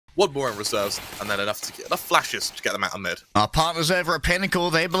One more in reserves, and then enough flashes to get them out of mid. Our partners over at Pinnacle,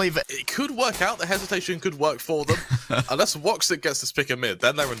 they believe it could work out. The hesitation could work for them. Unless Woxic gets to pick a mid,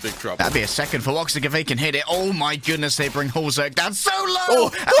 then they're in big trouble. That'd be a second for Woxic if they can hit it. Oh my goodness, they bring Hulzerk down so low!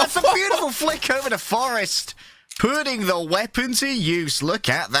 And that's a beautiful flick over to Forest. Putting the weapon to use. Look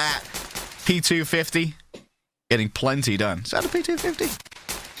at that. P250. Getting plenty done. Is that a P250?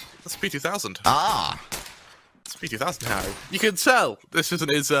 That's a P2000. Ah. It's P2000 now. You can tell this isn't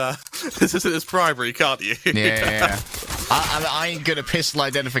his primary, can't you? Yeah. I ain't good at pistol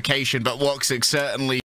identification, but Woxic certainly